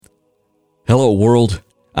Hello, world.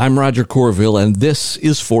 I'm Roger Corville, and this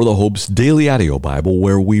is For the Hope's Daily Audio Bible,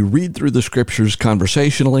 where we read through the Scriptures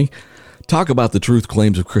conversationally, talk about the truth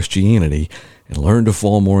claims of Christianity, and learn to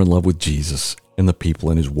fall more in love with Jesus and the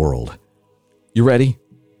people in His world. You ready?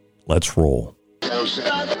 Let's roll.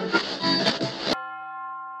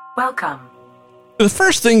 Welcome. The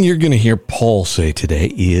first thing you're going to hear Paul say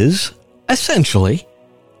today is, essentially,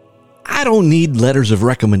 I don't need letters of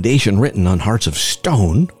recommendation written on hearts of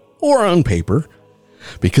stone or on paper,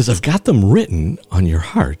 because I've got them written on your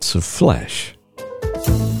hearts of flesh.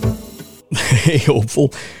 Hey,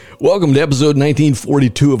 hopeful. Welcome to episode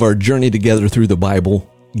 1942 of our journey together through the Bible.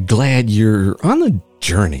 Glad you're on the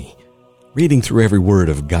journey, reading through every word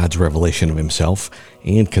of God's revelation of Himself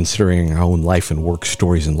and considering our own life and work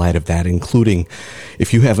stories in light of that, including,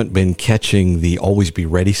 if you haven't been catching the Always Be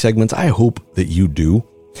Ready segments, I hope that you do,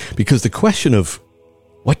 because the question of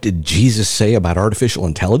what did Jesus say about artificial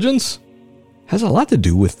intelligence has a lot to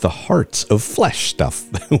do with the hearts of flesh stuff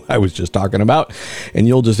I was just talking about, and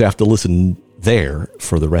you'll just have to listen there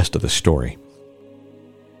for the rest of the story.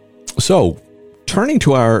 So, turning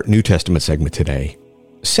to our New Testament segment today,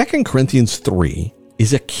 2 Corinthians 3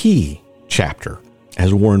 is a key chapter,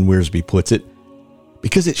 as Warren Wiersbe puts it,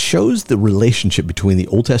 because it shows the relationship between the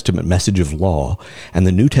Old Testament message of law and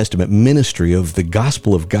the New Testament ministry of the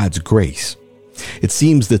gospel of God's grace. It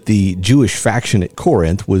seems that the Jewish faction at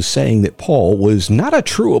Corinth was saying that Paul was not a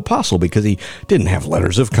true apostle because he didn't have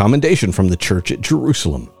letters of commendation from the church at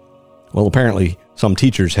Jerusalem. Well, apparently some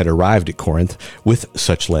teachers had arrived at Corinth with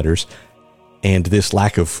such letters, and this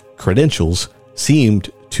lack of credentials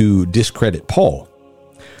seemed to discredit Paul.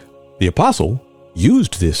 The apostle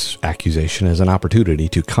used this accusation as an opportunity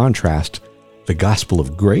to contrast the gospel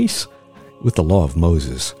of grace with the law of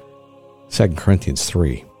Moses. 2 Corinthians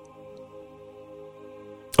 3.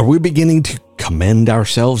 Are we beginning to commend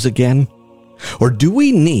ourselves again? Or do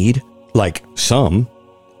we need, like some,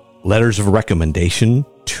 letters of recommendation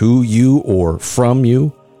to you or from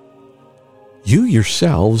you? You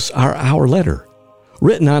yourselves are our letter,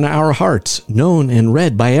 written on our hearts, known and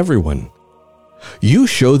read by everyone. You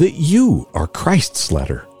show that you are Christ's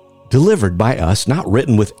letter, delivered by us, not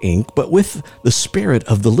written with ink, but with the Spirit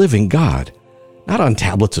of the living God, not on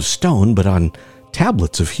tablets of stone, but on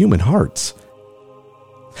tablets of human hearts.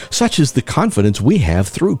 Such is the confidence we have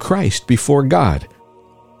through Christ before God.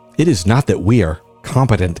 It is not that we are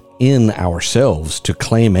competent in ourselves to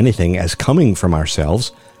claim anything as coming from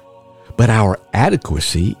ourselves, but our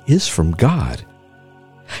adequacy is from God.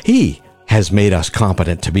 He has made us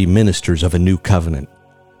competent to be ministers of a new covenant,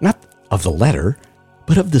 not of the letter,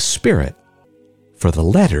 but of the Spirit. For the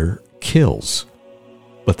letter kills,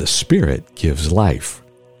 but the Spirit gives life.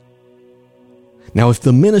 Now, if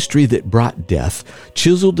the ministry that brought death,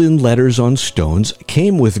 chiseled in letters on stones,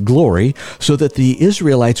 came with glory, so that the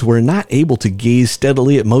Israelites were not able to gaze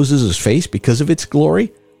steadily at Moses' face because of its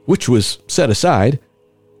glory, which was set aside,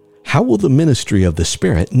 how will the ministry of the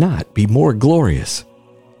Spirit not be more glorious?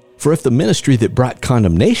 For if the ministry that brought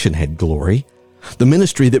condemnation had glory, the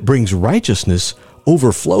ministry that brings righteousness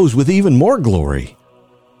overflows with even more glory.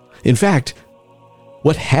 In fact,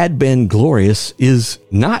 what had been glorious is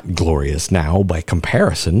not glorious now by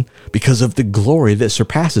comparison because of the glory that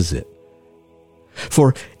surpasses it.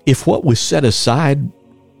 For if what was set aside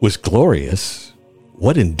was glorious,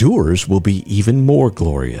 what endures will be even more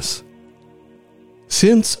glorious.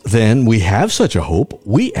 Since then we have such a hope,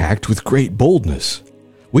 we act with great boldness.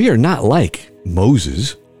 We are not like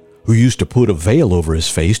Moses, who used to put a veil over his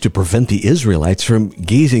face to prevent the Israelites from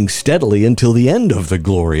gazing steadily until the end of the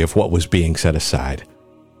glory of what was being set aside.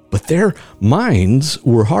 But their minds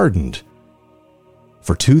were hardened.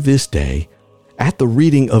 For to this day, at the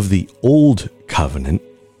reading of the Old Covenant,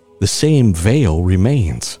 the same veil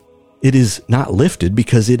remains. It is not lifted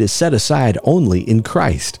because it is set aside only in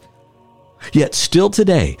Christ. Yet still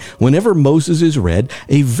today, whenever Moses is read,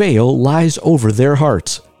 a veil lies over their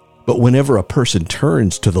hearts. But whenever a person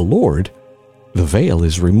turns to the Lord, the veil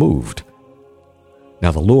is removed.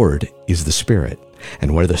 Now the Lord is the Spirit,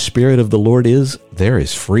 and where the Spirit of the Lord is, there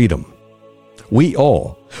is freedom. We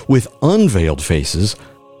all, with unveiled faces,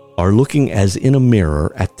 are looking as in a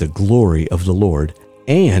mirror at the glory of the Lord,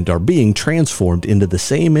 and are being transformed into the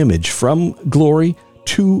same image from glory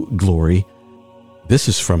to glory. This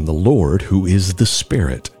is from the Lord, who is the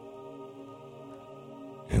Spirit.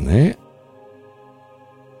 And that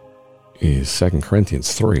is 2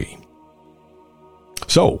 Corinthians 3.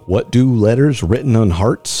 So, what do letters written on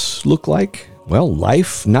hearts look like? Well,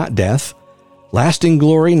 life, not death. Lasting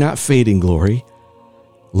glory, not fading glory.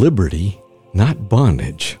 Liberty, not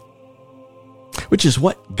bondage. which is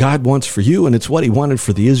what God wants for you, and it's what he wanted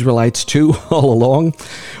for the Israelites too all along.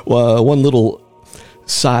 One little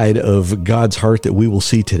side of God's heart that we will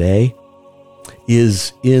see today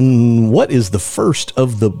is in what is the first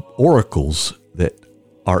of the oracles that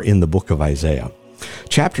are in the book of Isaiah.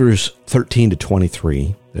 Chapters 13 to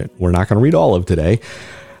 23, that we're not going to read all of today,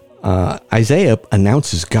 Isaiah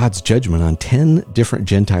announces God's judgment on 10 different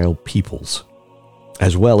Gentile peoples,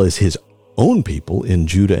 as well as his own people in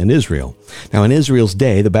Judah and Israel. Now, in Israel's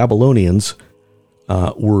day, the Babylonians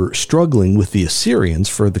were struggling with the Assyrians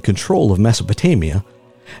for the control of Mesopotamia,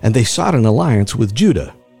 and they sought an alliance with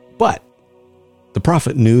Judah. But the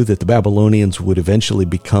prophet knew that the Babylonians would eventually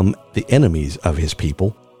become the enemies of his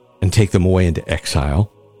people and take them away into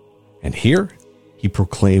exile. And here he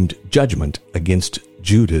proclaimed judgment against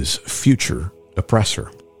Judah's future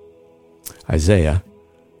oppressor. Isaiah,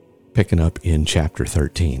 picking up in chapter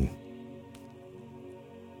 13.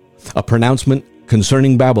 A pronouncement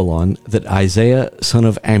concerning Babylon that Isaiah, son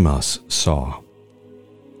of Amos, saw.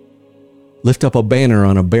 Lift up a banner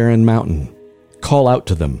on a barren mountain. Call out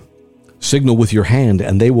to them. Signal with your hand,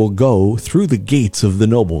 and they will go through the gates of the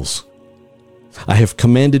nobles. I have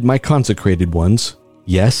commanded my consecrated ones.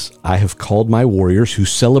 Yes, I have called my warriors who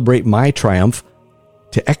celebrate my triumph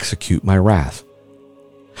to execute my wrath.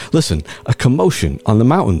 Listen, a commotion on the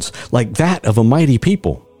mountains like that of a mighty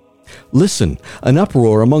people. Listen, an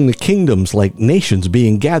uproar among the kingdoms like nations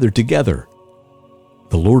being gathered together.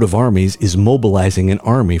 The Lord of armies is mobilizing an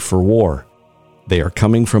army for war. They are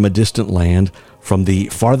coming from a distant land, from the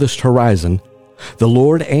farthest horizon, the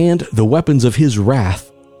Lord and the weapons of his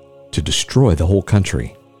wrath to destroy the whole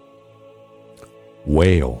country.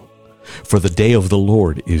 Wail, for the day of the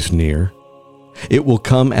Lord is near. It will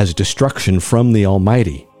come as destruction from the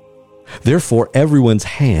Almighty. Therefore everyone's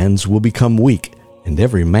hands will become weak, and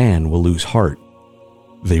every man will lose heart.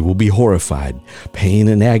 They will be horrified. Pain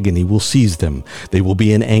and agony will seize them. They will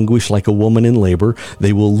be in anguish like a woman in labor.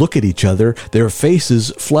 They will look at each other, their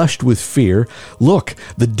faces flushed with fear. Look,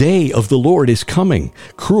 the day of the Lord is coming,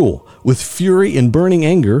 cruel, with fury and burning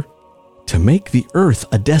anger, to make the earth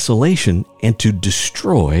a desolation and to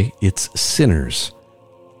destroy its sinners.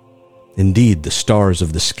 Indeed, the stars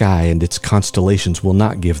of the sky and its constellations will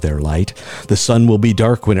not give their light. The sun will be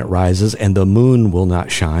dark when it rises, and the moon will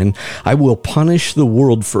not shine. I will punish the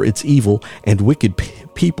world for its evil and wicked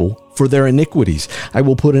people for their iniquities. I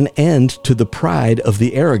will put an end to the pride of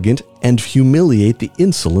the arrogant and humiliate the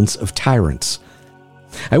insolence of tyrants.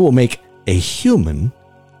 I will make a human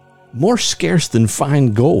more scarce than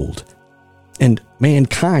fine gold, and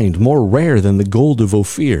mankind more rare than the gold of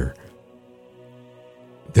Ophir.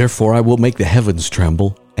 Therefore I will make the heavens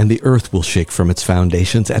tremble, and the earth will shake from its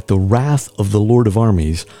foundations at the wrath of the Lord of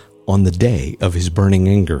armies on the day of his burning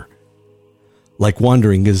anger. Like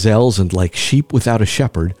wandering gazelles and like sheep without a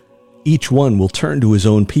shepherd, each one will turn to his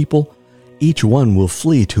own people, each one will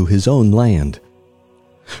flee to his own land.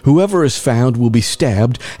 Whoever is found will be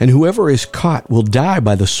stabbed, and whoever is caught will die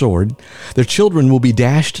by the sword. Their children will be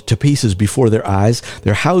dashed to pieces before their eyes,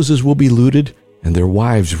 their houses will be looted, and their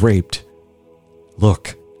wives raped.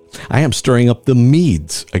 Look, I am stirring up the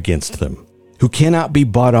Medes against them, who cannot be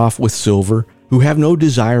bought off with silver, who have no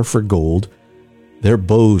desire for gold. Their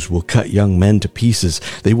bows will cut young men to pieces.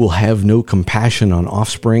 They will have no compassion on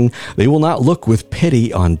offspring. They will not look with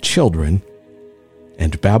pity on children.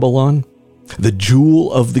 And Babylon, the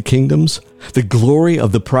jewel of the kingdoms, the glory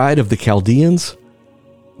of the pride of the Chaldeans,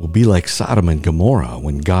 will be like Sodom and Gomorrah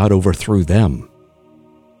when God overthrew them.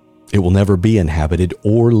 It will never be inhabited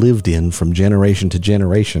or lived in from generation to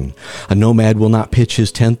generation. A nomad will not pitch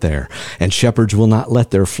his tent there, and shepherds will not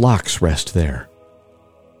let their flocks rest there.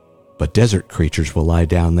 But desert creatures will lie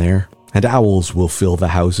down there, and owls will fill the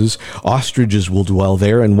houses. Ostriches will dwell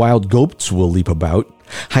there, and wild goats will leap about.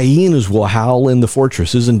 Hyenas will howl in the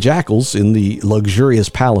fortresses, and jackals in the luxurious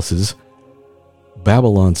palaces.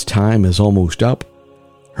 Babylon's time is almost up.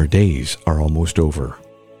 Her days are almost over.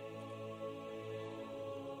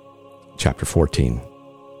 Chapter 14,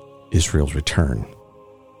 Israel's return.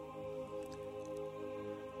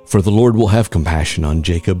 For the Lord will have compassion on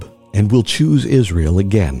Jacob, and will choose Israel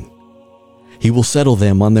again. He will settle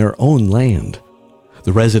them on their own land.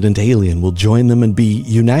 The resident alien will join them and be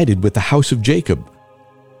united with the house of Jacob.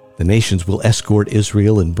 The nations will escort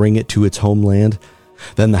Israel and bring it to its homeland.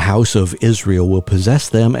 Then the house of Israel will possess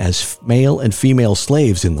them as male and female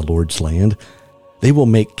slaves in the Lord's land. They will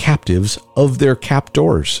make captives of their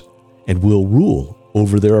captors, and will rule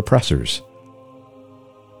over their oppressors.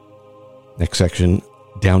 Next section,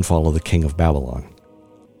 downfall of the king of Babylon.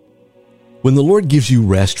 When the Lord gives you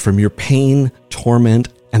rest from your pain, torment,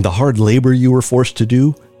 and the hard labor you were forced to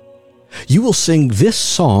do, You will sing this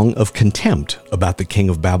song of contempt about the king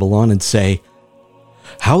of Babylon and say,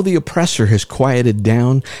 how the oppressor has quieted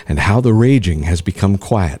down and how the raging has become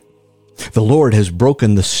quiet. The Lord has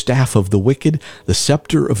broken the staff of the wicked, the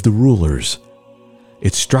scepter of the rulers.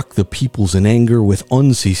 It struck the peoples in anger with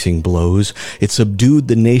unceasing blows. It subdued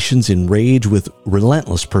the nations in rage with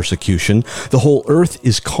relentless persecution. The whole earth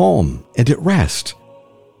is calm and at rest.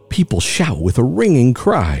 People shout with a ringing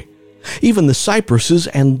cry. Even the cypresses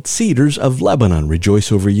and cedars of Lebanon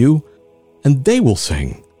rejoice over you, and they will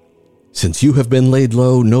sing. Since you have been laid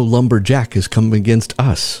low, no lumberjack has come against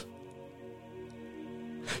us.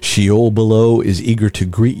 Sheol below is eager to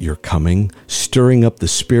greet your coming, stirring up the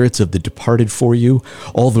spirits of the departed for you,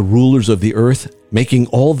 all the rulers of the earth, making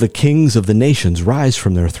all the kings of the nations rise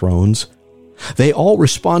from their thrones. They all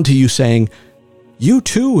respond to you saying, you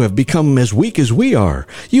too have become as weak as we are.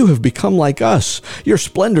 You have become like us. Your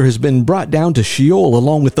splendor has been brought down to Sheol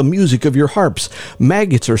along with the music of your harps.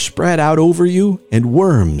 Maggots are spread out over you, and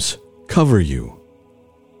worms cover you.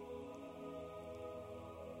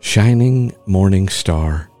 Shining morning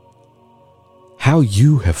star, how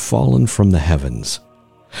you have fallen from the heavens.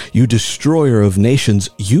 You destroyer of nations,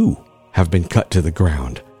 you have been cut to the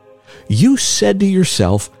ground. You said to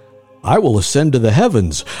yourself, I will ascend to the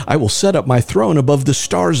heavens. I will set up my throne above the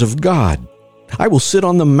stars of God. I will sit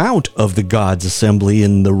on the mount of the God's assembly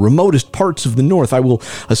in the remotest parts of the north. I will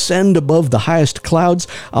ascend above the highest clouds.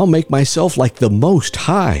 I'll make myself like the Most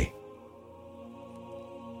High.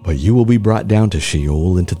 But you will be brought down to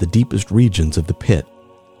Sheol, into the deepest regions of the pit.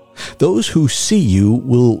 Those who see you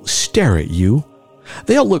will stare at you.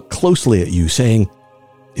 They'll look closely at you, saying,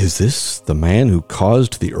 is this the man who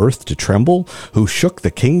caused the earth to tremble, who shook the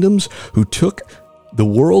kingdoms, who took the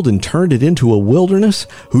world and turned it into a wilderness,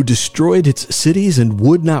 who destroyed its cities and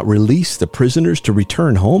would not release the prisoners to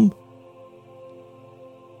return home?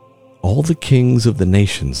 All the kings of the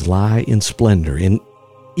nations lie in splendor,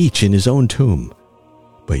 each in his own tomb.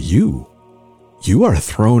 But you are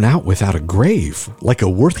thrown out without a grave, like a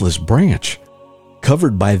worthless branch,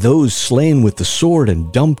 covered by those slain with the sword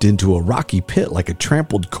and dumped into a rocky pit like a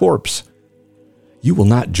trampled corpse. You will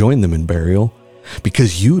not join them in burial,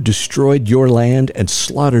 because you destroyed your land and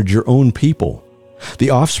slaughtered your own people.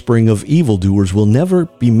 The offspring of evildoers will never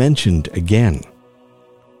be mentioned again.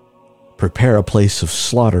 Prepare a place of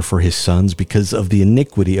slaughter for his sons because of the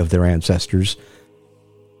iniquity of their ancestors.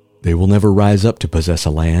 They will never rise up to possess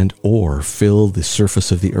a land or fill the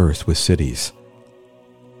surface of the earth with cities.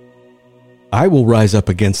 I will rise up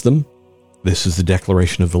against them. This is the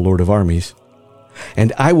declaration of the Lord of armies.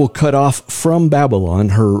 And I will cut off from Babylon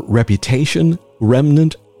her reputation,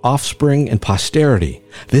 remnant, offspring, and posterity.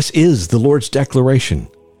 This is the Lord's declaration.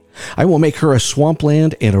 I will make her a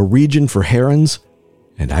swampland and a region for herons,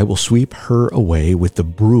 and I will sweep her away with the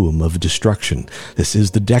broom of destruction. This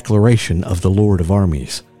is the declaration of the Lord of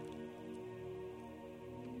armies.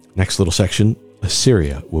 Next little section,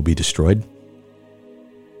 Assyria will be destroyed.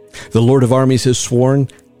 The Lord of armies has sworn,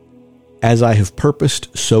 as I have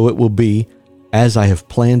purposed, so it will be. As I have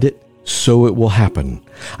planned it, so it will happen.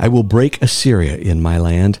 I will break Assyria in my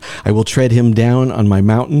land. I will tread him down on my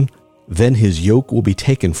mountain. Then his yoke will be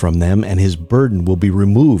taken from them, and his burden will be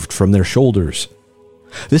removed from their shoulders.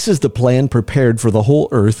 This is the plan prepared for the whole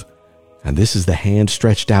earth, and this is the hand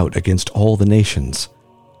stretched out against all the nations.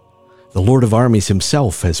 The Lord of armies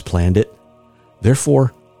himself has planned it.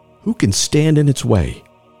 Therefore, who can stand in its way?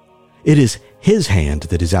 It is his hand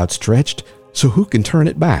that is outstretched, so who can turn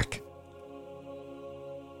it back?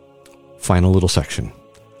 Final little section,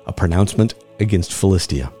 a pronouncement against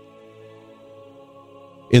Philistia.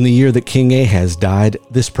 In the year that King Ahaz died,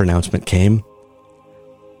 this pronouncement came.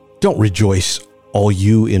 Don't rejoice, all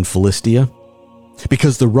you in Philistia,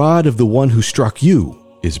 because the rod of the one who struck you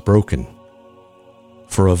is broken.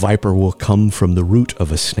 For a viper will come from the root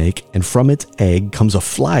of a snake, and from its egg comes a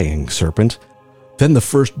flying serpent. Then the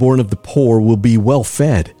firstborn of the poor will be well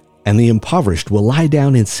fed, and the impoverished will lie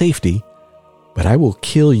down in safety. But I will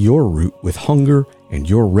kill your root with hunger, and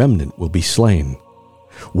your remnant will be slain.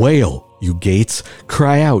 Wail, you gates,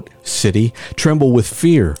 cry out, city, tremble with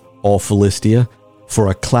fear, all Philistia, for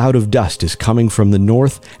a cloud of dust is coming from the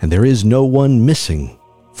north, and there is no one missing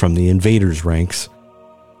from the invaders' ranks.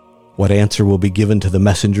 What answer will be given to the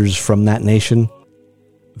messengers from that nation?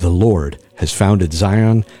 The Lord has founded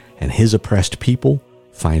Zion, and his oppressed people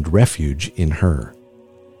find refuge in her.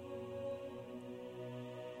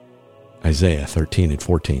 Isaiah 13 and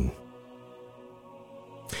 14.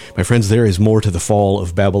 My friends, there is more to the fall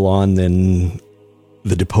of Babylon than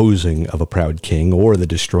the deposing of a proud king or the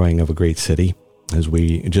destroying of a great city, as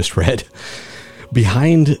we just read.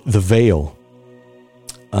 Behind the veil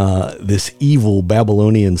this evil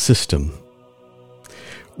Babylonian system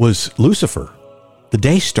was Lucifer, the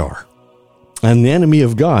day star, and the enemy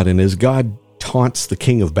of God. And as God taunts the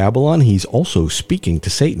king of Babylon, he's also speaking to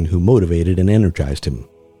Satan, who motivated and energized him.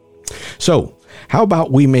 So, how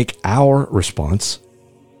about we make our response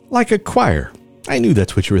like a choir? I knew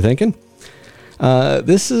that's what you were thinking.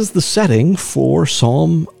 This is the setting for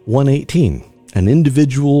Psalm 118. An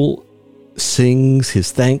individual sings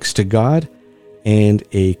his thanks to God, and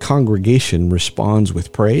a congregation responds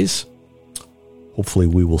with praise. Hopefully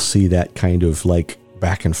we will see that kind of like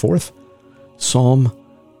back and forth. Psalm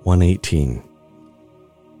 118.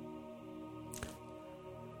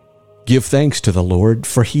 Give thanks to the Lord,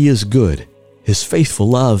 for he is good. His faithful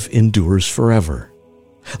love endures forever.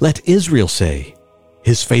 Let Israel say,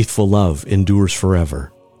 his faithful love endures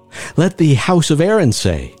forever. Let the house of Aaron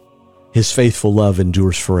say, his faithful love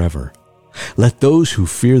endures forever. Let those who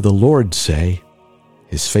fear the Lord say,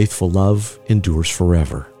 his faithful love endures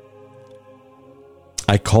forever.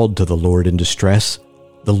 I called to the Lord in distress.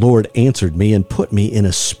 The Lord answered me and put me in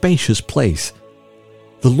a spacious place.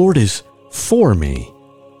 The Lord is for me.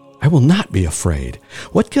 I will not be afraid.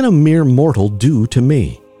 What can a mere mortal do to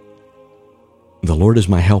me? The Lord is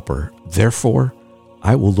my helper. Therefore,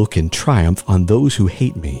 I will look in triumph on those who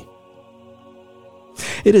hate me.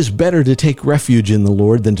 It is better to take refuge in the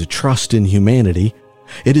Lord than to trust in humanity.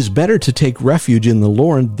 It is better to take refuge in the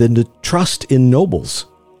Lord than to trust in nobles.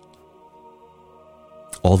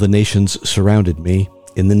 All the nations surrounded me.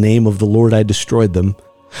 In the name of the Lord I destroyed them.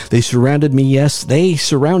 They surrounded me, yes, they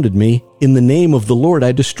surrounded me. In the name of the Lord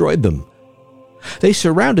I destroyed them. They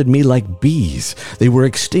surrounded me like bees. They were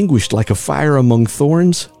extinguished like a fire among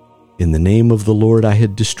thorns. In the name of the Lord I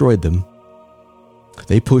had destroyed them.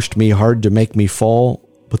 They pushed me hard to make me fall,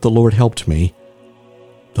 but the Lord helped me.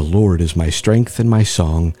 The Lord is my strength and my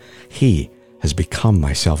song. He has become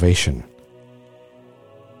my salvation.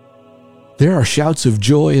 There are shouts of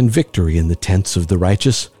joy and victory in the tents of the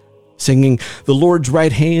righteous, singing, the Lord's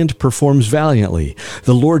right hand performs valiantly.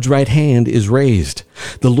 The Lord's right hand is raised.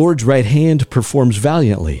 The Lord's right hand performs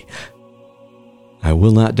valiantly. I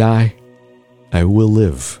will not die. I will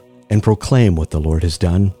live and proclaim what the Lord has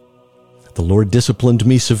done. The Lord disciplined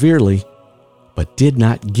me severely, but did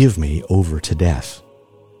not give me over to death.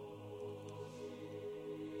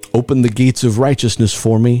 Open the gates of righteousness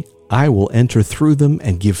for me. I will enter through them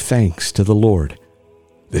and give thanks to the Lord.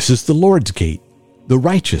 This is the Lord's gate. The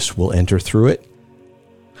righteous will enter through it.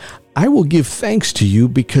 I will give thanks to you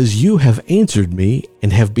because you have answered me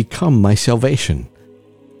and have become my salvation.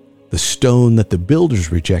 The stone that the builders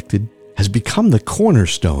rejected has become the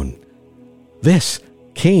cornerstone. This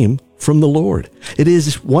came from the Lord. It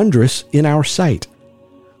is wondrous in our sight.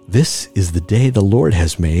 This is the day the Lord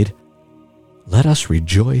has made. Let us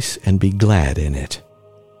rejoice and be glad in it.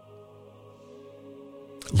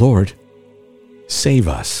 Lord, save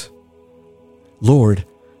us. Lord,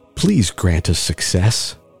 please grant us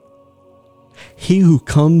success. He who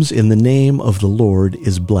comes in the name of the Lord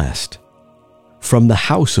is blessed. From the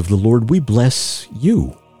house of the Lord we bless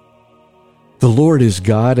you. The Lord is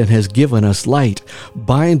God and has given us light.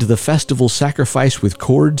 Bind the festival sacrifice with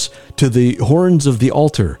cords to the horns of the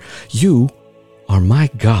altar. You are my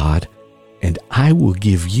God, and I will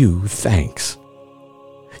give you thanks.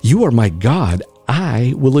 You are my God,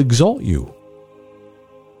 I will exalt you.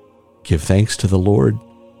 Give thanks to the Lord,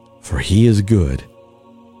 for he is good.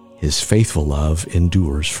 His faithful love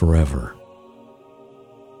endures forever.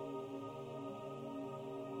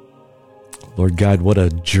 Lord God, what a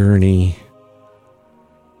journey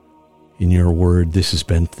in your word this has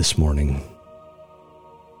been this morning.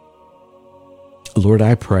 Lord,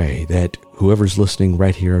 I pray that whoever's listening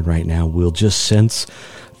right here and right now will just sense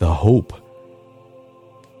the hope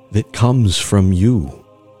that comes from you.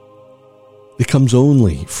 It comes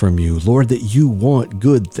only from you. Lord, that you want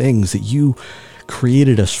good things, that you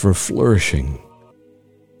created us for flourishing,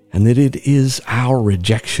 and that it is our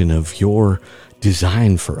rejection of your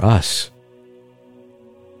design for us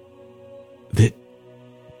that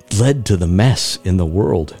led to the mess in the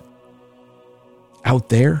world, out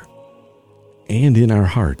there and in our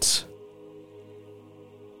hearts.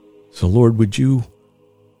 So, Lord, would you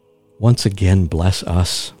once again bless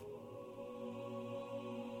us?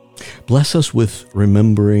 Bless us with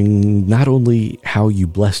remembering not only how you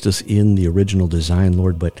blessed us in the original design,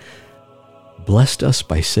 Lord, but blessed us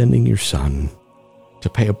by sending your Son to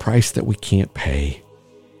pay a price that we can't pay,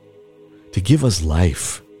 to give us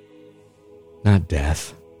life, not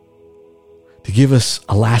death, to give us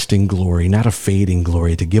a lasting glory, not a fading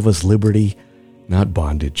glory, to give us liberty, not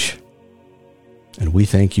bondage. And we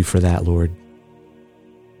thank you for that, Lord.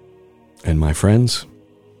 And my friends,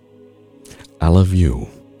 I love you.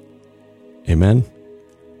 Amen.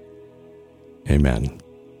 Amen.